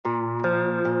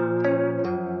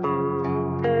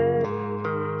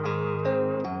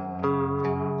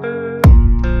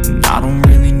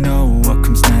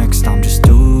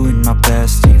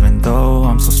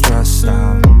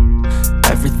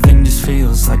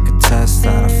like a test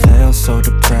that I fail, so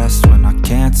depressed when I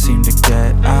can't seem to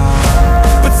get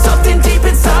out. But something deep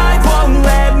inside won't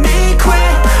let me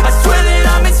quit. I swear that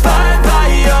I'm inspired by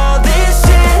all this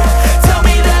shit. Tell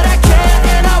me that I can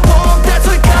and I won't, that's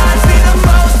what guides me the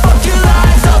most. Fuck your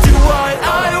lies, I'll do what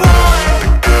I want.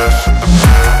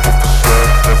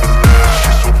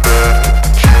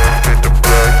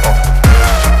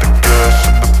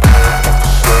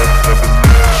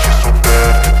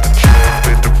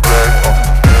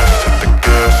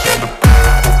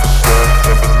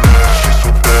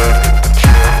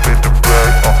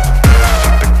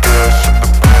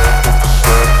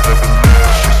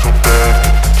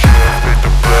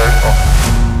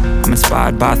 I'm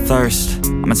inspired by thirst,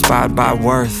 I'm inspired by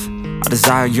worth. I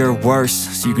desire your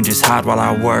worst, so you can just hide while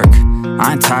I work.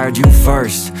 I ain't tired, you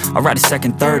first. I'll write a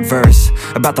second, third verse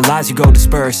about the lies you go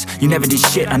disperse. You never did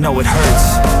shit, I know it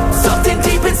hurts. Something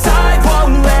deep inside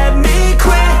won't let me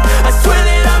quit. I swear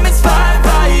that I'm inspired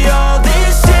by all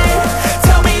this shit.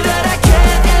 Tell me that I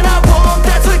can and I won't,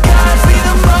 that's what guides me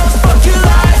the most. Fuck your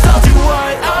lies, I'll do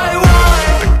what I want.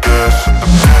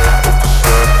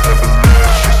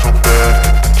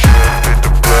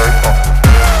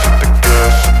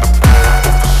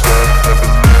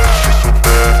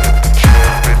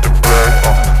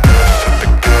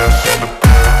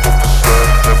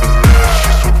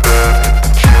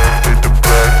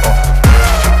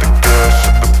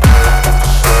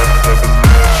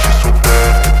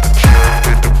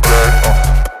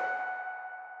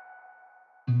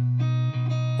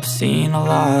 I've seen a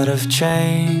lot of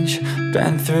change,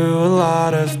 been through a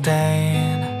lot of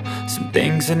pain. Some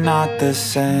things are not the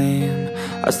same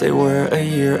as they were a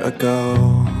year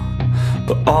ago,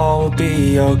 but all will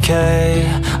be okay.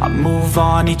 I move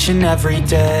on each and every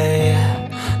day.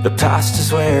 The past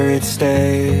is where it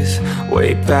stays,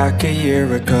 way back a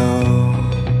year ago.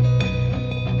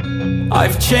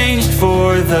 I've changed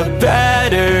for the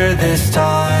better this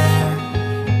time.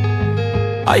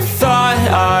 I thought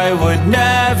I would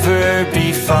never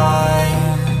be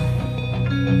fine.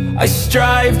 I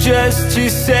strive just to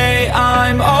say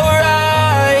I'm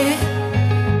alright,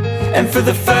 and for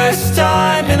the first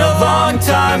time in a long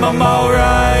time I'm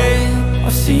alright.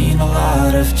 I've seen a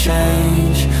lot of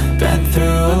change, been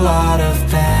through a lot of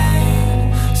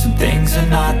pain. Some things are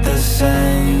not the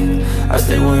same as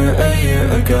they were a year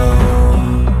ago,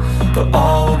 but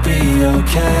all will be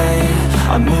okay.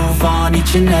 I move on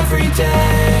each and every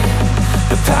day.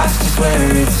 The past is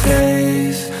where it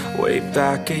stays, way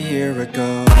back a year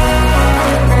ago.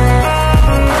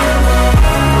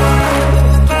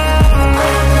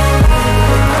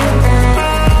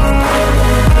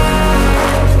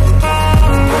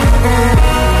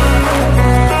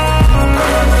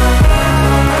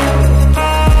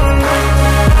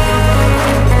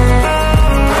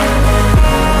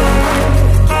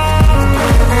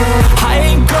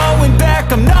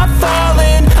 I'm not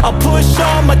falling, I'll push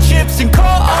all my chips and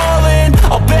call all in.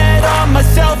 I'll bet on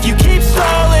myself, you keep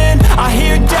stalling. I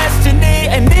hear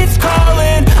destiny and it's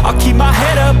calling. I'll keep my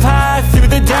head up high through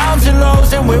the downs and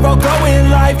lows, and we're all going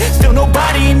live. Still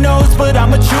nobody knows, but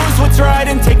I'ma choose what's right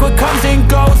and take what comes and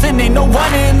goes. And ain't no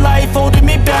one in life holding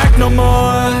me back no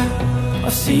more.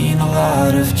 I've seen a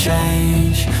lot of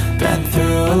change, been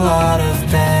through a lot of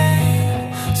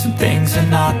pain. Some things are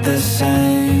not the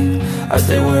same as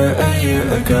they were a year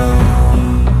ago,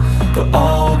 but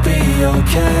all will be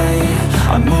okay.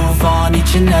 I move on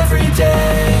each and every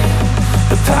day.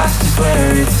 The past is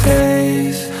where it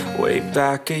stays, way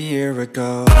back a year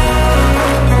ago.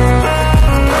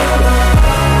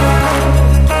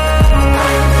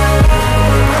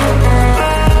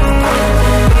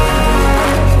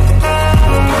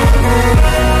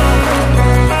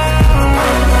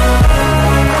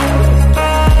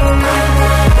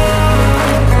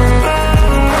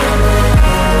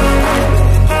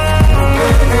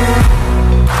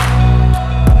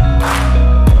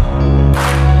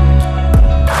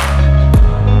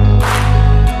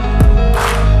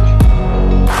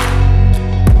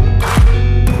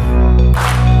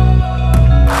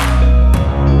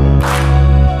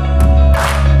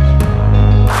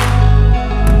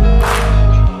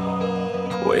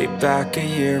 Back a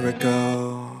year ago.